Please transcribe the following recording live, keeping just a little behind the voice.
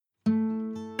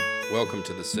Welcome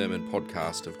to the sermon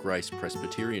podcast of Grace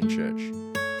Presbyterian Church.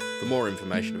 For more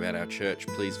information about our church,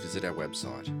 please visit our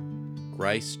website,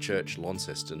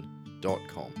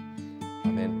 gracechurchlaunceston.com.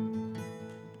 Amen.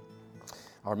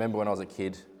 I remember when I was a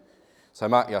kid,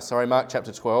 Mark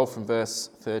chapter 12 from verse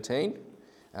 13.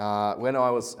 When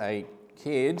I was a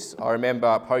kid, I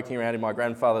remember poking around in my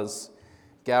grandfather's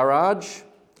garage.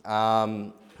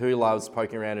 Who loves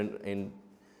poking around in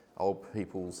old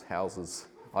people's houses?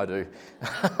 I do.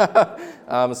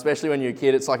 Especially when you're a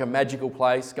kid, it's like a magical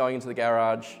place going into the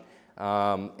garage,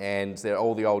 and there are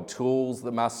all the old tools,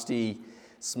 the musty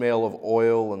smell of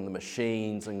oil and the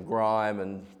machines and grime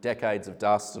and decades of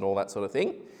dust and all that sort of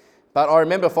thing. But I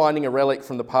remember finding a relic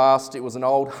from the past. It was an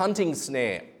old hunting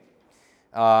snare.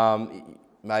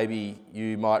 Maybe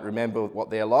you might remember what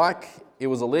they're like. It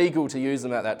was illegal to use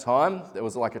them at that time. There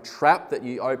was like a trap that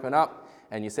you open up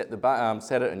and you set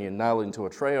it and you nail it into a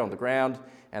tree on the ground,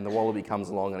 and the wallaby comes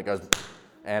along and it goes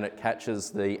and it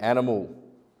catches the animal.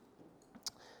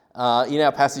 In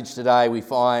our passage today, we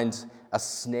find a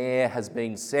snare has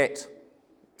been set,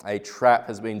 a trap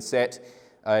has been set,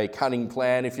 a cunning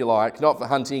plan, if you like, not for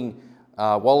hunting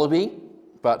wallaby,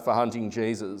 but for hunting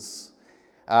Jesus.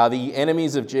 The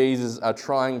enemies of Jesus are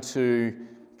trying to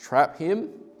trap him,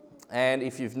 and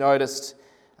if you've noticed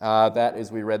that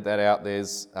as we read that out,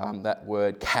 there's that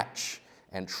word catch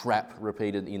and trap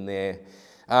repeated in there.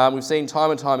 We've seen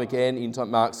time and time again in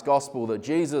Mark's Gospel that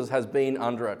Jesus has been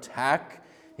under attack.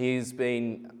 He's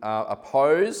been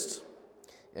opposed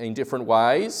in different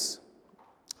ways.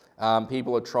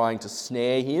 People are trying to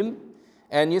snare him.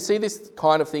 And you see this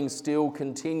kind of thing still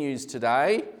continues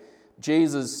today.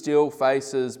 Jesus still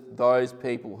faces those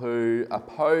people who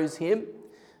oppose him.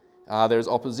 There's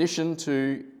opposition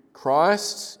to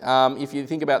Christ. If you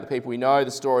think about the people we know,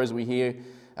 the stories we hear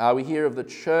of the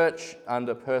church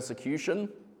under persecution.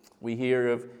 We hear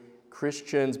of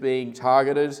Christians being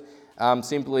targeted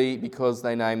simply because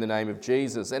they name the name of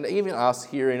Jesus. And even us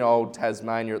here in old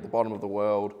Tasmania at the bottom of the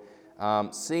world,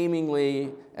 seemingly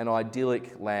an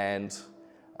idyllic land,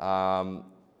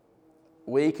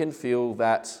 we can feel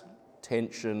that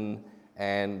tension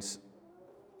and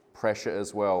pressure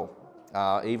as well.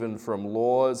 Even from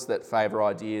laws that favour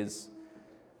ideas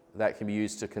that can be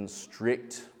used to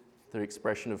constrict the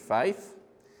expression of faith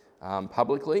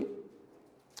publicly,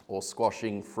 or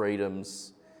squashing freedom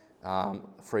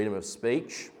of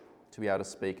speech to be able to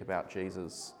speak about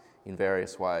Jesus in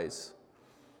various ways.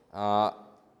 And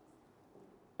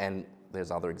there's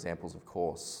other examples, of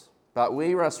course. But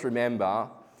we must remember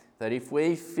that if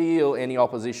we feel any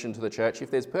opposition to the church, if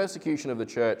there's persecution of the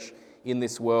church in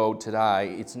this world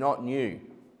today, it's not new.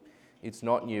 It's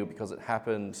not new because it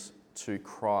happened to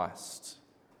Christ.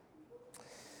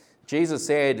 Jesus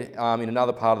said in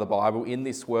another part of the Bible, "In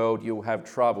this world you'll have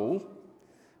trouble,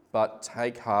 but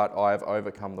take heart, I have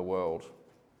overcome the world."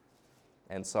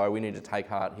 And so we need to take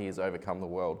heart, he has overcome the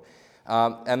world.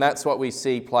 And that's what we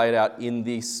see played out in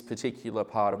this particular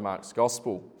part of Mark's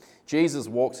Gospel. Jesus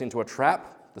walks into a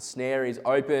trap. The snare is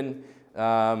open.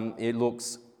 It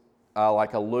looks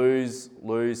like a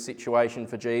lose-lose situation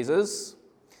for Jesus.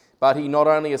 But he not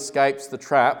only escapes the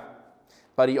trap,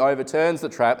 but he overturns the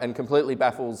trap and completely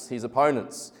baffles his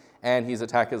opponents, and his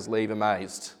attackers leave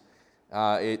amazed.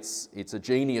 It's a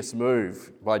genius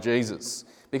move by Jesus,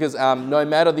 because no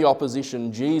matter the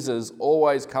opposition, Jesus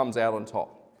always comes out on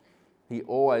top. He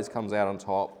always comes out on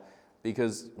top,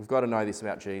 because we've got to know this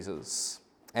about Jesus.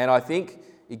 And I think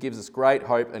it gives us great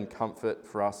hope and comfort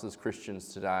for us as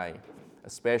Christians today,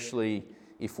 especially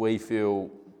if we feel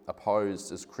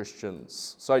opposed as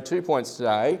Christians. So 2 points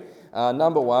today.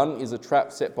 Number one is a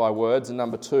trap set by words, and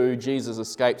number two, Jesus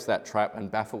escapes that trap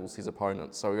and baffles his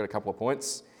opponents. So we've got a couple of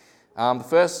points. The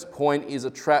first point is a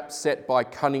trap set by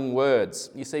cunning words.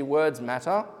 You see, words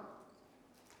matter.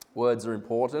 Words are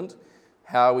important.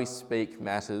 How we speak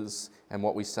matters, and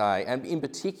what we say. And in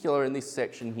particular in this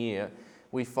section here,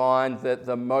 we find that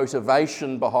the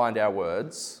motivation behind our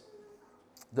words,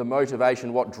 the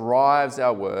motivation, what drives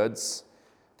our words,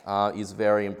 is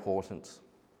very important.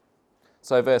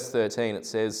 So verse 13, it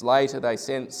says, "Later they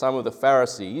sent some of the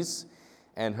Pharisees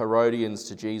and Herodians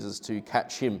to Jesus to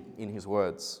catch him in his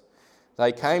words.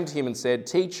 They came to him and said,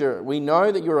 'Teacher, we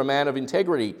know that you're a man of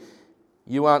integrity.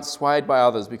 You aren't swayed by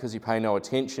others because you pay no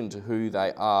attention to who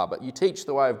they are, but you teach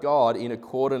the way of God in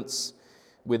accordance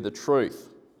with the truth.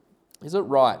 Is it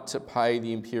right to pay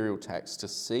the imperial tax to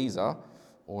Caesar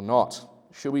or not?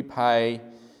 Should we pay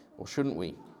or shouldn't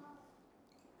we?'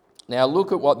 Now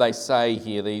look at what they say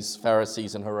here, these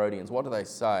Pharisees and Herodians. What do they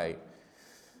say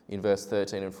in verse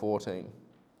 13 and 14?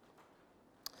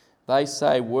 They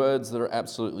say words that are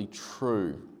absolutely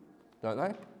true, don't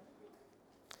they?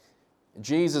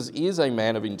 Jesus is a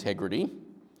man of integrity.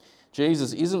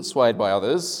 Jesus isn't swayed by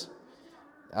others.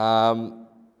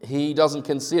 He doesn't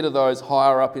consider those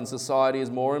higher up in society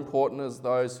as more important as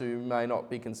those who may not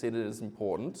be considered as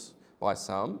important by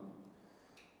some.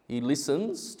 He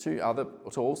listens to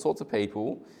all sorts of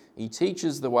people. He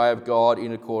teaches the way of God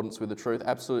in accordance with the truth,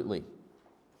 absolutely.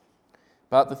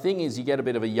 But the thing is, you get a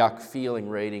bit of a yuck feeling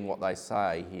reading what they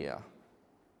say here.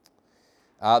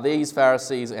 These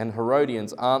Pharisees and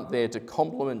Herodians aren't there to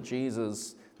compliment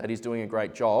Jesus that he's doing a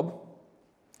great job.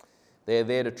 They're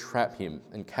there to trap him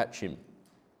and catch him.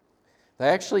 They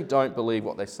actually don't believe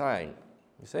what they're saying,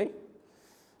 you see?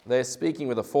 They're speaking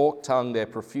with a forked tongue, they're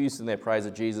profuse in their praise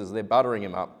of Jesus, they're buttering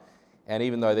him up, and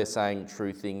even though they're saying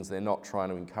true things, they're not trying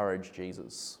to encourage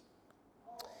Jesus.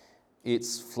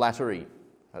 It's flattery.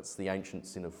 That's the ancient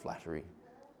sin of flattery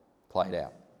played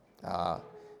out.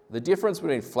 The difference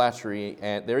between flattery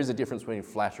and there is a difference between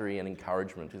flattery and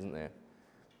encouragement, isn't there?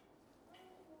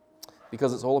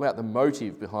 Because it's all about the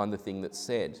motive behind the thing that's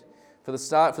said. For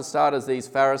starters, these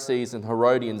Pharisees and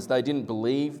Herodians, they didn't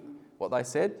believe what they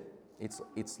said.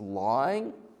 It's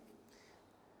lying.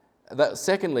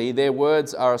 Secondly, their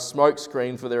words are a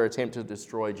smokescreen for their attempt to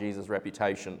destroy Jesus'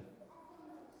 reputation.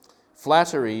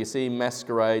 Flattery, you see,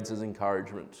 masquerades as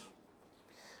encouragement.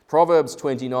 Proverbs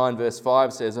 29 verse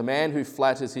 5 says, "A man who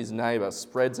flatters his neighbour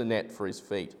spreads a net for his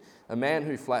feet." A man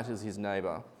who flatters his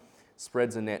neighbour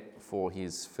spreads a net for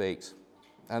his feet.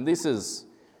 And this is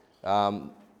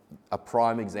a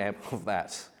prime example of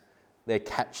that.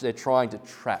 They're trying to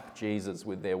trap Jesus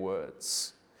with their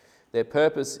words. Their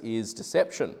purpose is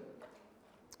deception.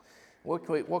 What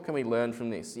can we learn from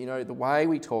this? You know, the way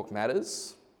we talk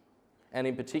matters, and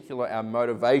in particular, our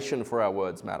motivation for our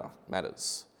words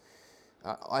matters.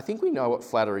 I think we know what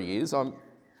flattery is. I'm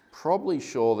probably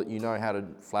sure that you know how to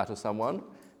flatter someone.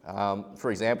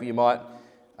 For example, you might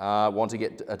want to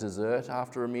get a dessert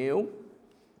after a meal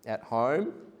at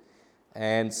home.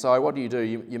 And so what do?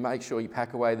 You make sure you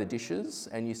pack away the dishes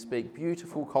and you speak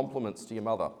beautiful compliments to your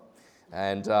mother,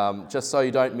 and just so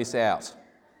you don't miss out.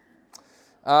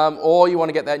 Or you want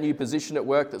to get that new position at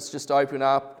work that's just opened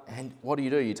up, and what do?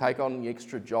 You take on the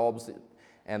extra jobs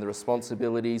and the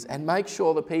responsibilities and make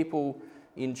sure the people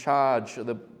in charge,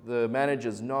 the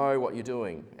managers, know what you're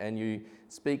doing, and you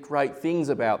speak great things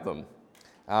about them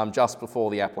just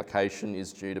before the application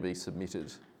is due to be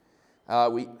submitted.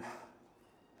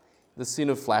 The sin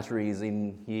of flattery is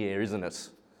in here, isn't it?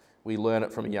 We learn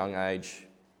it from a young age.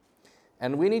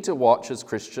 And we need to watch as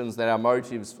Christians that our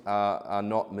motives are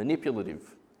not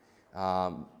manipulative,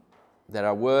 that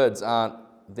our words aren't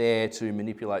there to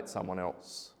manipulate someone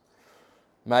else.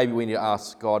 Maybe we need to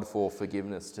ask God for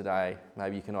forgiveness today.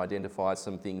 Maybe you can identify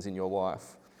some things in your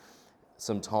life,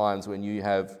 some times when you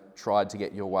have tried to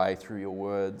get your way through your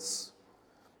words.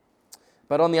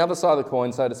 But on the other side of the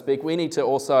coin, so to speak, we need to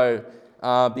also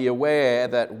be aware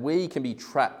that we can be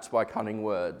trapped by cunning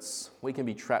words. We can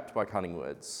be trapped by cunning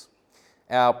words.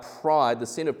 Our pride, the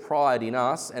sin of pride in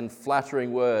us, and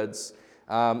flattering words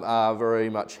are very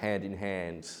much hand in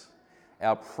hand.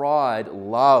 Our pride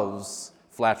loves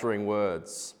flattering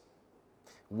words.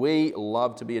 We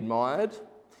love to be admired.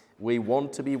 We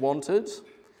want to be wanted.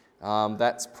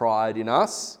 That's pride in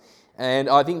us. And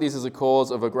I think this is a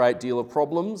cause of a great deal of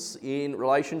problems in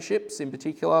relationships in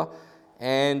particular,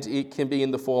 and it can be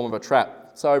in the form of a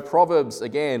trap. So Proverbs,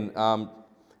 again,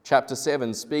 chapter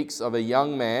 7, speaks of a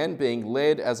young man being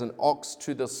led as an ox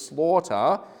to the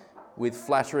slaughter with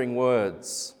flattering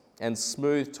words and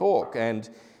smooth talk. And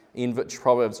in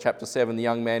Proverbs chapter 7, the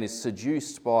young man is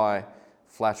seduced by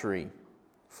flattery.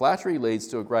 Flattery leads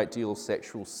to a great deal of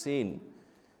sexual sin.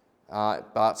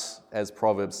 But as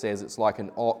Proverbs says, it's like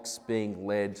an ox being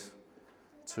led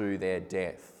to their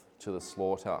death, to the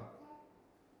slaughter.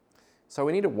 So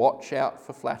we need to watch out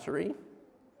for flattery,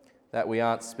 that we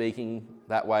aren't speaking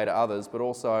that way to others, but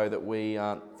also that we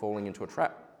aren't falling into a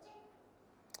trap.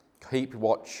 Keep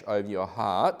watch over your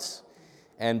heart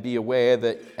and be aware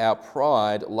that our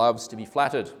pride loves to be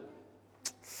flattered.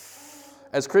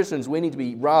 As Christians, we need to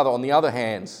be rather, on the other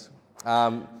hand,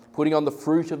 putting on the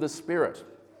fruit of the Spirit,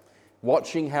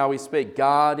 watching how we speak,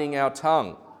 guarding our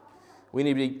tongue. We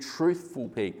need to be truthful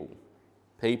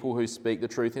people who speak the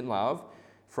truth in love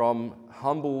from a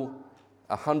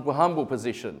humble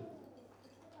position.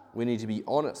 We need to be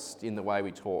honest in the way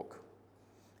we talk.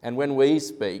 And when we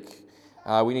speak,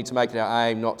 we need to make it our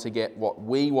aim not to get what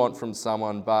we want from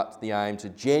someone, but the aim to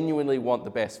genuinely want the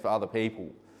best for other people.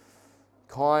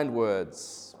 Kind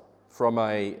words from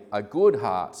a good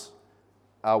heart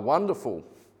are wonderful.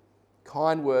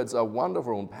 Kind words are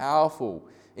wonderful and powerful.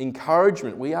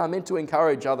 Encouragement. We are meant to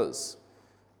encourage others.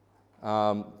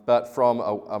 but from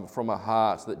a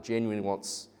heart that genuinely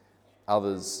wants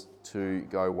others to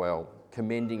go well.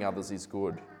 Commending others is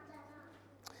good.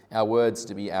 Our words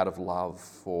to be out of love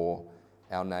for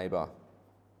our neighbour.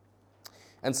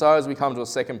 And so as we come to a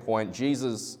second point,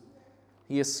 Jesus,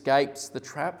 he escapes the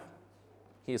trap.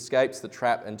 He escapes the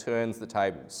trap and turns the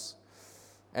tables.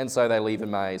 And so they leave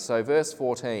amazed. So verse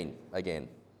 14 again.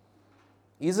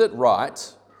 Is it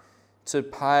right to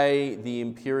pay the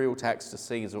imperial tax to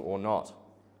Caesar or not?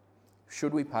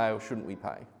 Should we pay or shouldn't we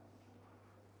pay?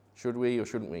 Should we or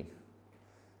shouldn't we?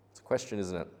 It's a question,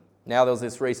 isn't it? Now there was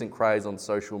this recent craze on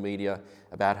social media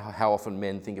about how often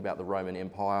men think about the Roman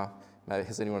Empire.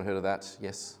 Has anyone heard of that?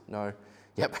 Yes? No?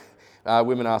 Yep.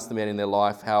 Women asked the men in their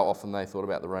life how often they thought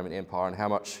about the Roman Empire and how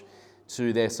much,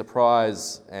 to their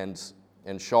surprise and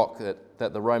shock,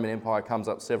 that the Roman Empire comes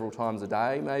up several times a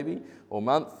day, maybe, or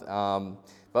month.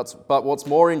 But what's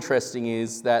more interesting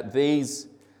is that these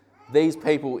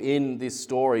people in this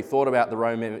story thought about the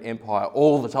Roman Empire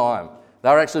all the time. They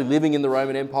were actually living in the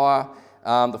Roman Empire,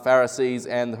 the Pharisees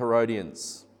and the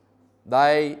Herodians.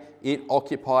 It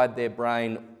occupied their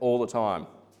brain all the time.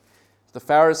 The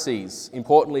Pharisees,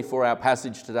 importantly for our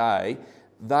passage today,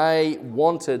 they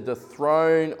wanted the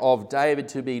throne of David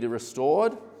to be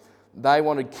restored. They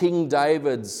wanted King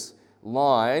David's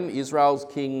line, Israel's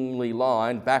kingly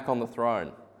line, back on the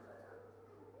throne.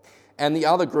 And the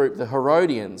other group, the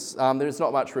Herodians, there's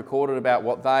not much recorded about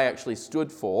what they actually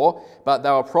stood for, but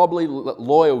they were probably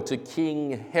loyal to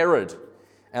King Herod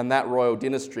and that royal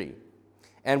dynasty.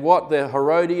 And what the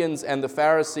Herodians and the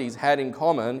Pharisees had in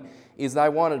common is they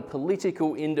wanted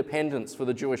political independence for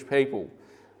the Jewish people.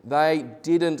 They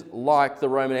didn't like the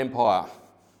Roman Empire.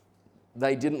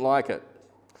 They didn't like it.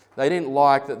 They didn't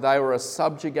like that they were a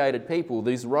subjugated people.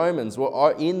 These Romans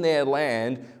were in their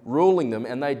land ruling them,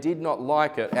 and they did not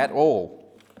like it at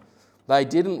all. They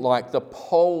didn't like the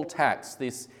poll tax,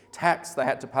 this tax they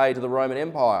had to pay to the Roman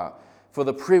Empire for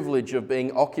the privilege of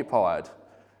being occupied.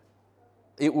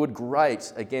 It would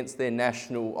grate against their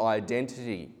national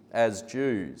identity as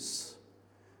Jews.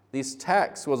 This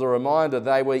tax was a reminder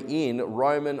they were in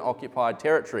Roman-occupied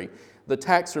territory. The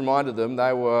tax reminded them they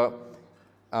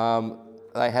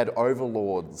had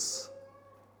overlords.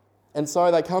 And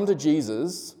so they come to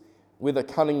Jesus with a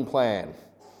cunning plan.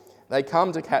 They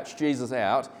come to catch Jesus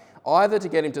out, either to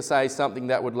get him to say something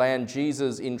that would land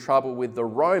Jesus in trouble with the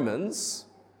Romans,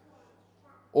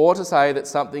 or to say that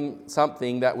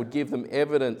something that would give them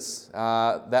evidence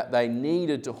that they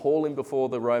needed to haul him before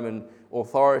the Roman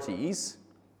authorities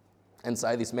and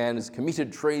say this man has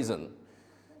committed treason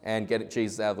and get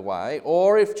Jesus out of the way.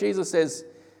 Or if Jesus says,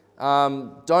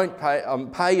 don't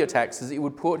pay your taxes, it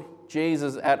would put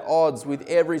Jesus at odds with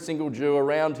every single Jew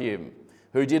around him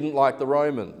who didn't like the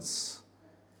Romans.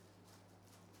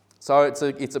 So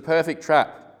it's a perfect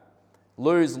trap.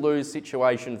 Lose-lose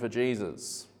situation for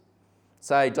Jesus.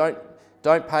 Say,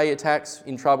 don't pay your tax,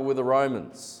 in trouble with the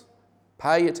Romans.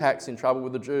 Pay your tax, in trouble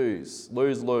with the Jews.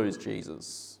 Lose,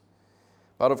 Jesus.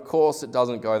 But of course it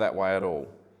doesn't go that way at all.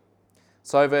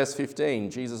 So verse 15,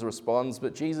 Jesus responds,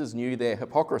 but Jesus knew their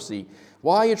hypocrisy.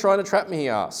 Why are you trying to trap me, he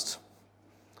asked.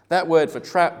 That word for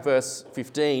trap, verse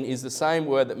 15, is the same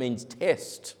word that means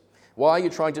test. Why are you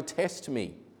trying to test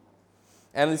me?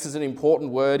 And this is an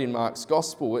important word in Mark's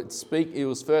Gospel. It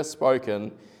was first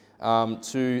spoken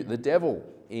to the devil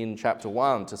in chapter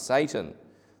 1, to Satan.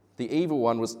 The evil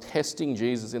one was testing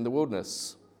Jesus in the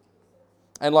wilderness.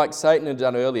 And like Satan had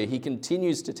done earlier, he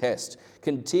continues to test,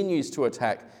 continues to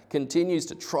attack, continues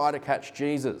to try to catch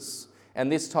Jesus,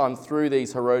 and this time through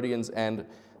these Herodians and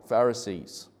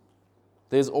Pharisees.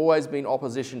 There's always been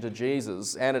opposition to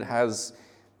Jesus, and it has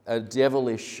a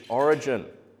devilish origin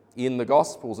in the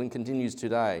Gospels and continues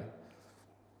today.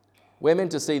 We're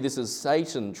meant to see this as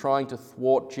Satan trying to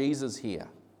thwart Jesus here.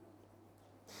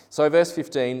 So verse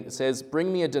 15 says,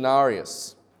 bring me a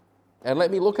denarius and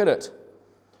let me look at it.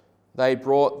 They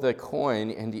brought the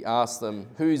coin and he asked them,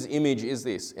 whose image is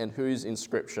this and whose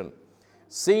inscription?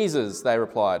 Caesar's, they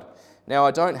replied. Now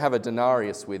I don't have a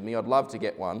denarius with me. I'd love to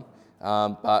get one,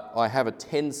 but I have a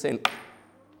 10-cent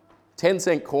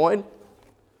coin.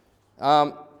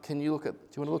 Do you want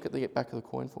to look at the back of the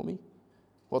coin for me?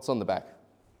 What's on the back?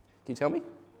 Can you tell me?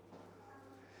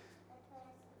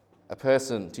 A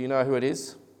person. Do you know who it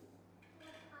is?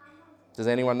 Does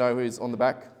anyone know who's on the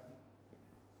back?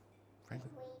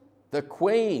 The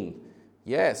Queen.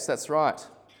 Yes, that's right.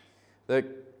 The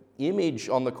image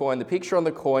on the coin, the picture on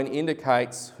the coin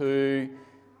indicates who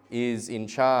is in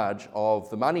charge of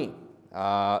the money.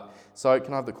 So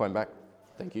can I have the coin back?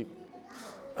 Thank you.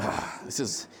 This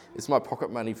is my pocket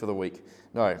money for the week.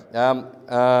 No.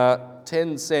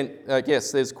 10 cent,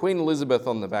 yes, there's Queen Elizabeth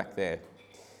on the back there.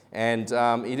 And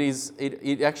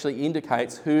it actually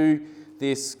indicates who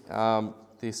this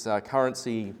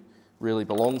currency really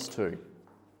belongs to.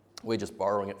 We're just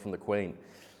borrowing it from the Queen.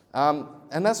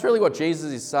 And that's really what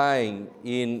Jesus is saying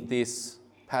in this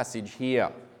passage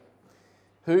here.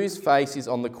 Whose face is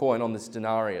on the coin, on this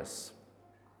denarius?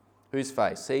 Whose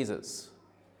face? Caesar's,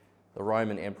 the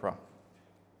Roman emperor.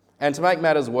 And to make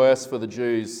matters worse for the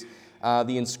Jews,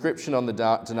 the inscription on the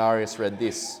denarius read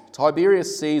this: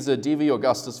 Tiberius Caesar Divi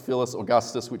Augustus Philus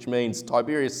Augustus, which means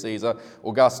Tiberius Caesar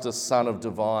Augustus, son of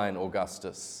divine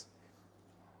Augustus.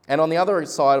 And on the other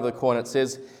side of the coin it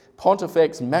says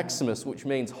Pontifex Maximus, which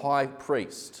means high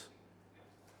priest.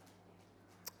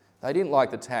 They didn't like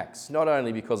the tax, not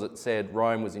only because it said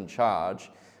Rome was in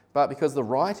charge, but because the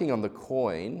writing on the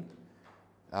coin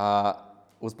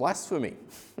was blasphemy.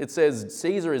 It says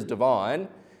Caesar is divine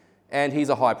and he's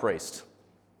a high priest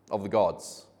of the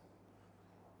gods.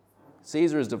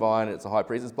 Caesar is divine and it's a high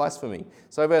priest. It's blasphemy.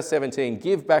 So verse 17,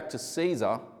 give back to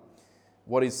Caesar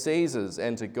what is Caesar's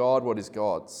and to God what is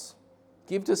God's.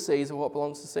 Give to Caesar what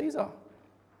belongs to Caesar.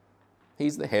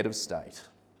 He's the head of state.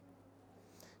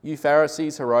 You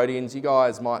Pharisees, Herodians, you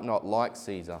guys might not like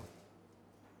Caesar.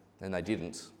 And they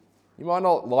didn't. You might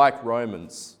not like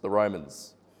the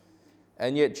Romans.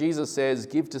 And yet Jesus says,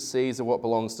 give to Caesar what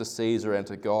belongs to Caesar and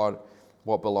to God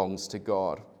what belongs to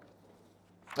God.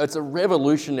 It's a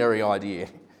revolutionary idea.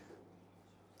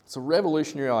 It's a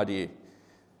revolutionary idea.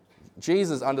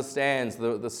 Jesus understands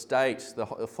the state, the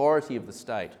authority of the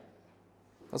state.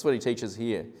 That's what he teaches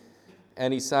here.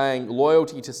 And he's saying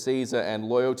loyalty to Caesar and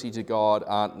loyalty to God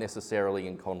aren't necessarily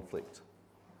in conflict.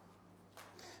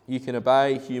 You can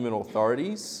obey human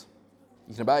authorities,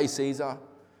 you can obey Caesar,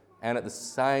 and at the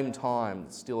same time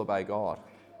still obey God.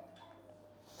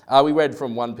 We read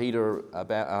from 1 Peter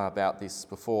about this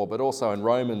before, but also in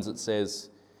Romans it says,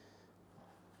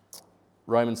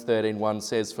 Romans 13:1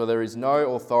 says, for there is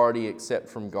no authority except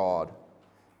from God,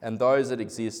 and those that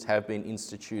exist have been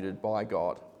instituted by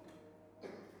God.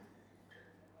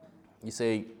 You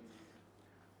see,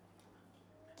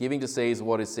 giving to Caesar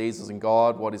what is Caesar's and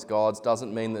God what is God's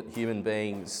doesn't mean that human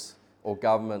beings or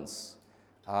governments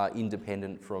are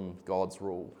independent from God's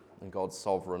rule and God's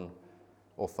sovereign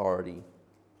authority.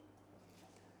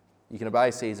 You can obey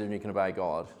Caesar and you can obey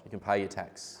God. You can pay your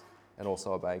tax and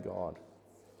also obey God.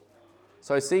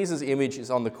 So Caesar's image is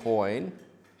on the coin.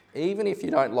 Even if you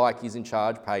don't like he's in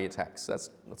charge, pay your tax. That's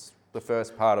the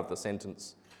first part of the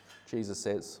sentence, Jesus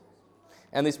says.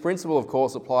 And this principle, of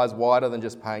course, applies wider than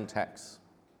just paying tax.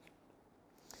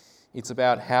 It's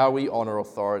about how we honour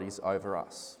authorities over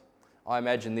us. I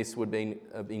imagine this would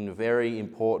have been a very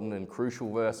important and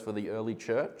crucial verse for the early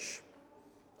church.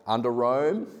 Under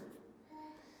Rome,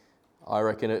 I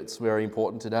reckon it's very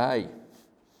important today.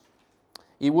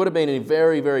 It would have been a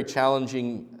very, very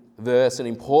challenging verse, an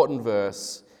important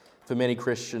verse for many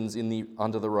Christians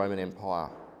under the Roman Empire.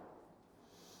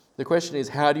 The question is,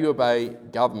 how do you obey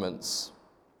governments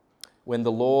when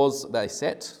the laws they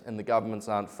set and the governments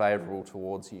aren't favourable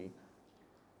towards you?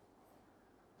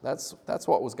 That's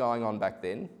what was going on back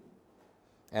then,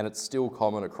 and it's still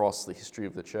common across the history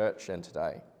of the church and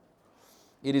today.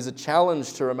 It is a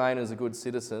challenge to remain as a good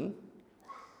citizen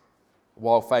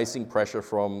while facing pressure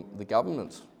from the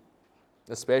government,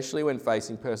 especially when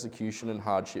facing persecution and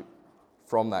hardship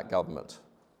from that government.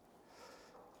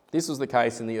 This was the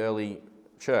case in the early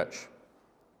church,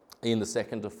 in the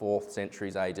 2nd to 4th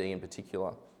centuries AD in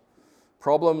particular.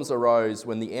 Problems arose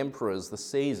when the emperors, the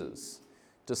Caesars,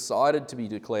 decided to be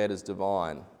declared as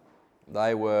divine.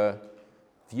 They were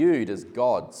viewed as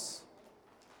gods.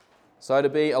 So to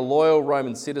be a loyal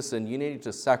Roman citizen, you needed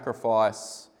to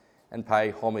sacrifice and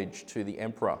pay homage to the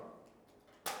emperor.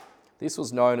 This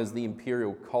was known as the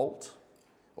imperial cult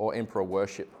or emperor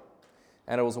worship,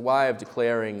 and it was a way of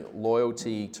declaring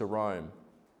loyalty to Rome.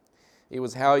 It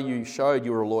was how you showed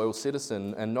you were a loyal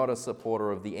citizen and not a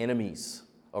supporter of the enemies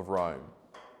of Rome.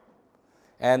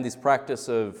 And this practice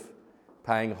of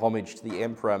paying homage to the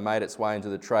emperor made its way into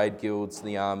the trade guilds,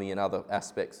 the army, and other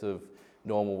aspects of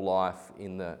normal life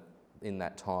in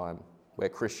that time where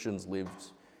Christians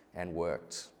lived and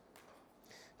worked.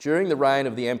 During the reign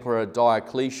of the Emperor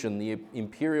Diocletian, the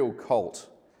imperial cult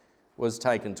was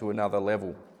taken to another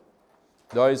level.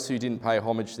 Those who didn't pay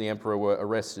homage to the emperor were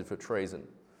arrested for treason.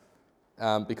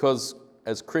 Because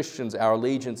as Christians, our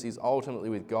allegiance is ultimately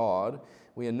with God.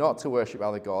 We are not to worship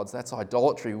other gods. That's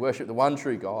idolatry. We worship the one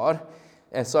true God.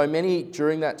 And so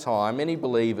during that time, many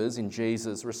believers in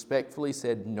Jesus respectfully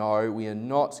said, no, we are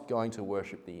not going to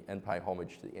worship and pay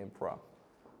homage to the emperor.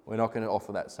 We're not going to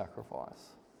offer that sacrifice.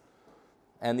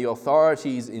 And the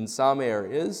authorities in some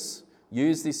areas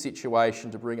used this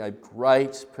situation to bring a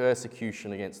great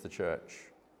persecution against the church.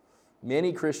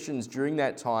 Many Christians during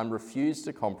that time refused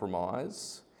to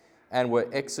compromise and were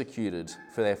executed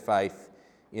for their faith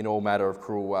in all manner of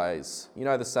cruel ways. You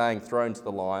know the saying, thrown to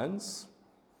the lions?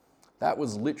 That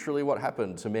was literally what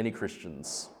happened to many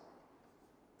Christians.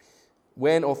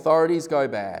 When authorities go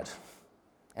bad,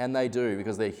 and they do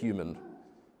because they're human,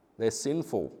 they're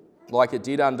sinful, like it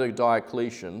did under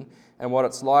Diocletian, and what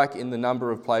it's like in the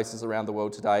number of places around the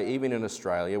world today, even in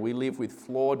Australia. We live with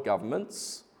flawed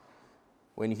governments.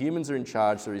 When humans are in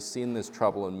charge, there is sin, there's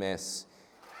trouble and mess.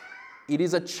 It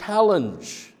is a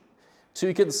challenge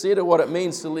to consider what it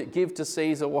means to give to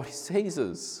Caesar what is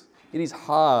Caesar's. It is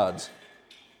hard.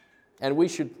 And we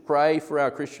should pray for our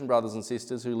Christian brothers and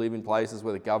sisters who live in places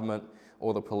where the government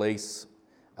or the police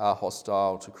are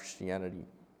hostile to Christianity.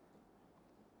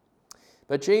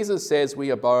 But Jesus says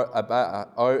we owe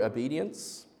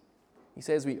obedience. He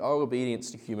says we owe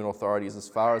obedience to human authorities as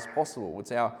far as possible.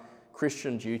 It's our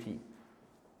Christian duty.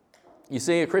 You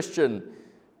see, a Christian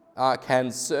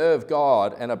can serve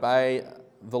God and obey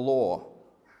the law,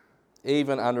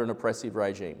 even under an oppressive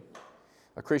regime.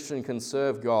 A Christian can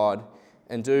serve God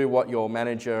and do what your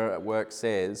manager at work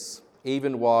says,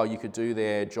 even while you could do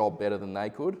their job better than they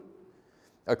could.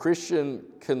 A Christian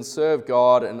can serve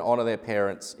God and honour their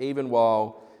parents, even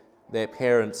while their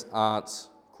parents aren't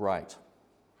great.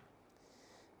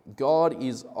 God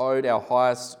is owed our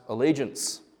highest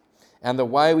allegiance, and the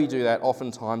way we do that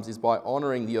oftentimes is by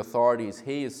honouring the authorities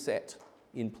He has set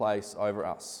in place over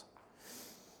us.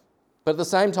 But at the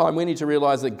same time, we need to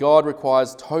realise that God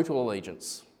requires total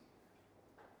allegiance.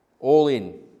 All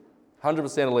in,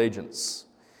 100% allegiance.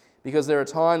 Because there are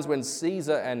times when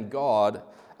Caesar and God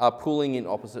are pulling in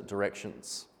opposite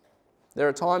directions. There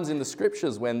are times in the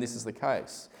scriptures when this is the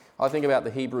case. I think about the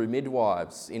Hebrew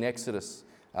midwives in Exodus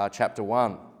chapter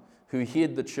 1, who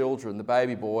hid the children, the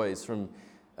baby boys, from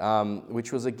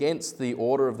which was against the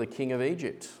order of the king of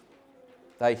Egypt.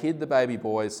 They hid the baby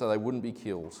boys so they wouldn't be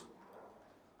killed.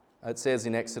 It says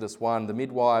in Exodus 1, the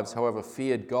midwives, however,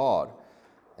 feared God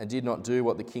and did not do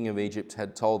what the king of Egypt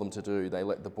had told them to do. They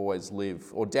let the boys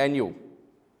live. Or Daniel,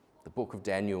 the book of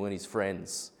Daniel and his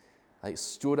friends. They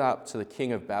stood up to the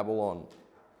king of Babylon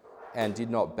and did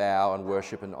not bow and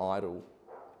worship an idol.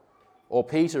 Or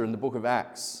Peter in the book of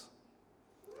Acts.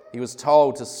 He was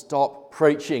told to stop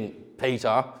preaching,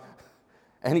 Peter.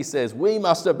 And he says, we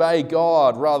must obey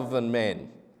God rather than men.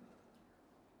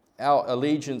 Our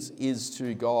allegiance is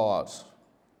to God.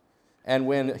 And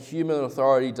when human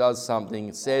authority does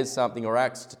something, says something or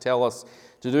acts to tell us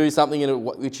to do something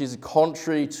which is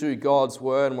contrary to God's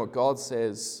word and what God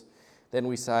says, then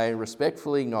we say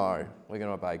respectfully, no, we're going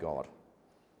to obey God.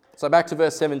 So back to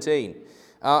verse 17.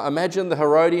 Imagine the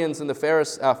Herodians and the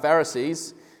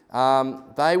Pharisees.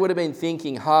 They would have been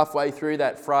thinking halfway through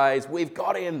that phrase, we've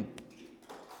got him.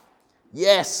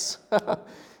 Yes.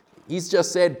 He's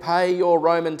just said, pay your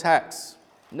Roman tax.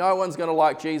 No one's going to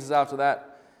like Jesus after that.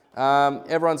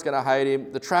 Everyone's going to hate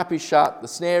him. The trap is shut. The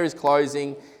snare is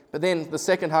closing. But then the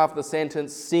second half of the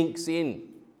sentence sinks in.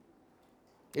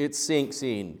 It sinks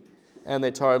in. And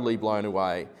they're totally blown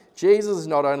away. Jesus has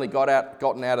not only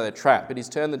gotten out of their trap, but he's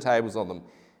turned the tables on them.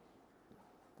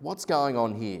 What's going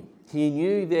on here? He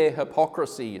knew their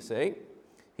hypocrisy, you see.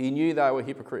 He knew they were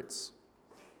hypocrites.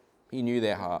 He knew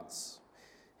their hearts.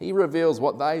 He reveals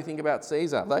what they think about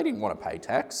Caesar. They didn't want to pay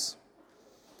tax.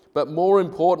 But more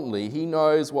importantly, he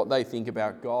knows what they think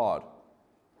about God.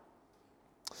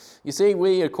 You see,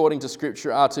 we, according to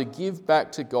Scripture, are to give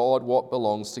back to God what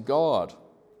belongs to God.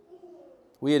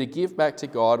 We are to give back to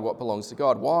God what belongs to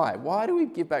God. Why? Why do we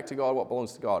give back to God what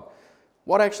belongs to God?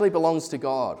 What actually belongs to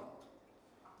God?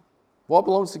 What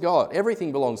belongs to God?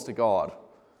 Everything belongs to God.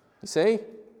 You see?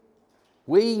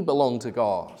 We belong to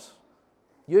God.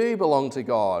 You belong to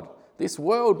God. This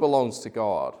world belongs to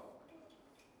God.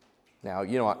 Now,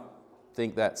 you might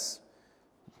think that's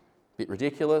a bit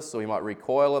ridiculous, or you might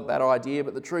recoil at that idea,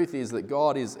 but the truth is that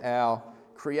God is our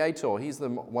creator. He's the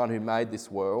one who made this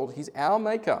world. He's our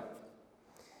maker.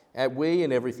 And we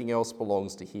and everything else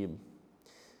belongs to him.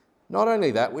 Not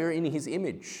only that, we're in his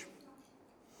image.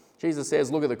 Jesus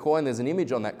says, look at the coin, there's an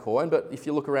image on that coin, but if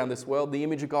you look around this world, the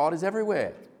image of God is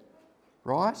everywhere.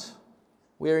 Right?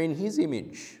 We're in his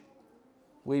image.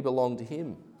 We belong to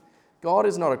him. God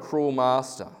is not a cruel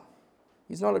master.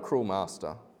 He's not a cruel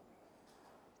master.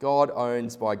 God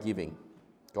owns by giving.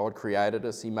 God created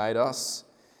us. He made us.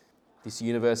 This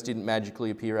universe didn't magically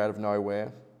appear out of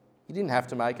nowhere. He didn't have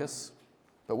to make us,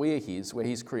 but we are his. We're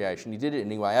his creation. He did it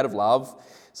anyway, out of love.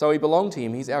 So we belong to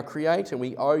him. He's our creator.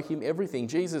 We owe him everything.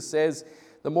 Jesus says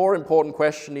The more important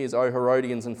question is, O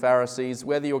Herodians and Pharisees,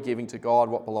 whether you're giving to God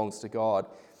what belongs to God.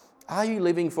 Are you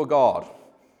living for God?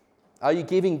 Are you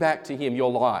giving back to him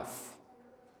your life?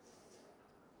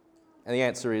 And the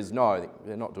answer is no,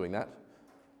 they're not doing that.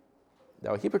 They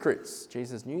were hypocrites.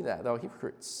 Jesus knew that. They were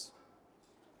hypocrites.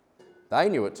 They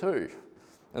knew it too.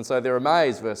 And so they're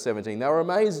amazed, verse 17. They were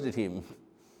amazed at him.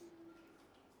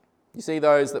 You see,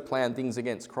 those that plan things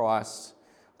against Christ,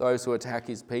 those who attack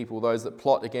his people, those that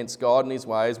plot against God and his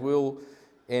ways will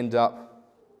end up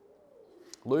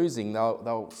losing.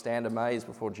 They'll stand amazed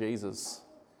before Jesus.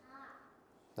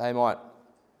 They might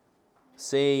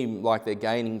seem like they're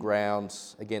gaining ground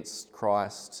against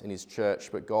Christ and his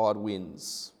church, but God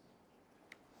wins.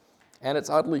 And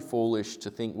it's utterly foolish to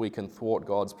think we can thwart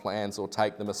God's plans or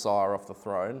take the Messiah off the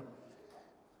throne.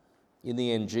 In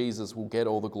the end, Jesus will get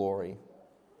all the glory.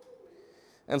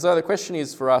 And so the question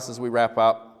is for us as we wrap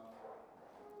up,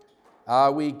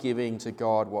 are we giving to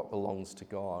God what belongs to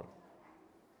God?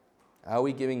 Are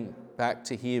we giving back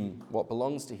to him what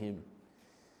belongs to him?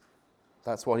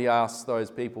 That's what he asked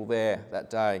those people there that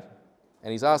day.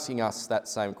 And he's asking us that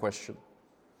same question.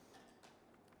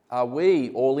 Are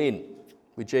we all in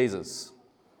with Jesus?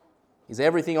 Is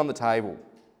everything on the table?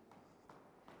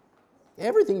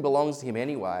 Everything belongs to him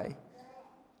anyway,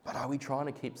 but are we trying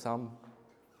to keep some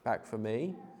back for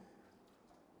me?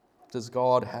 Does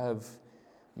God have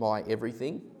my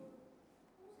everything?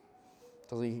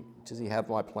 Does he have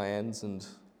my plans and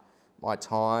my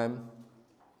time,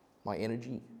 my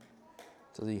energy?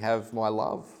 Does he have my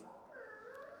love?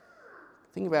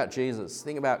 Think about Jesus.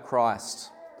 Think about Christ.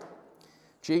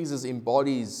 Jesus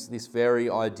embodies this very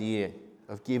idea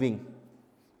of giving.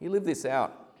 He lived this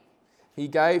out. He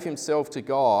gave himself to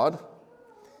God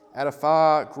at a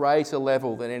far greater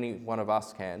level than any one of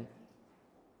us can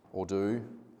or do.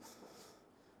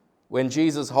 When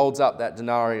Jesus holds up that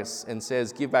denarius and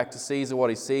says, "Give back to Caesar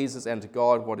what is Caesar's and to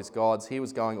God what is God's," he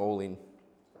was going all in.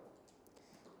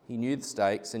 He knew the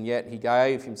stakes, and yet he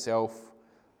gave himself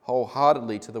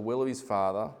wholeheartedly to the will of his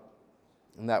Father,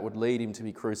 and that would lead him to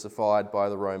be crucified by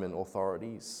the Roman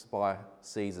authorities, by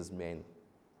Caesar's men.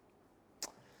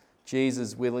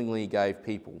 Jesus willingly gave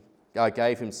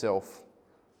himself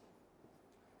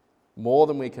more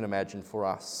than we can imagine for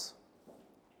us,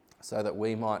 so that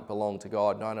we might belong to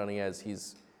God not only as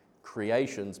his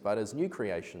creations, but as new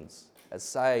creations, as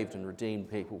saved and redeemed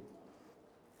people.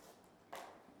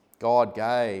 God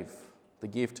gave the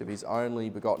gift of his only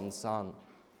begotten Son,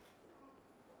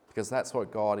 because that's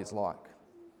what God is like.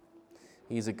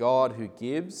 He's a God who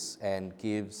gives and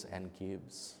gives and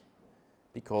gives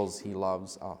because he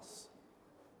loves us.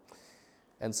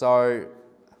 And so,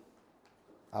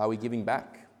 are we giving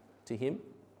back to him?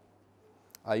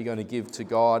 Are you going to give to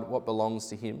God what belongs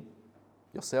to him?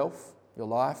 Yourself, your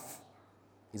life?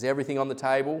 Is everything on the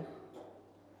table?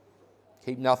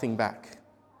 Keep nothing back.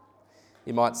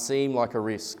 It might seem like a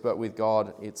risk, but with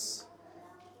God, it's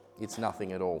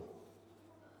nothing at all.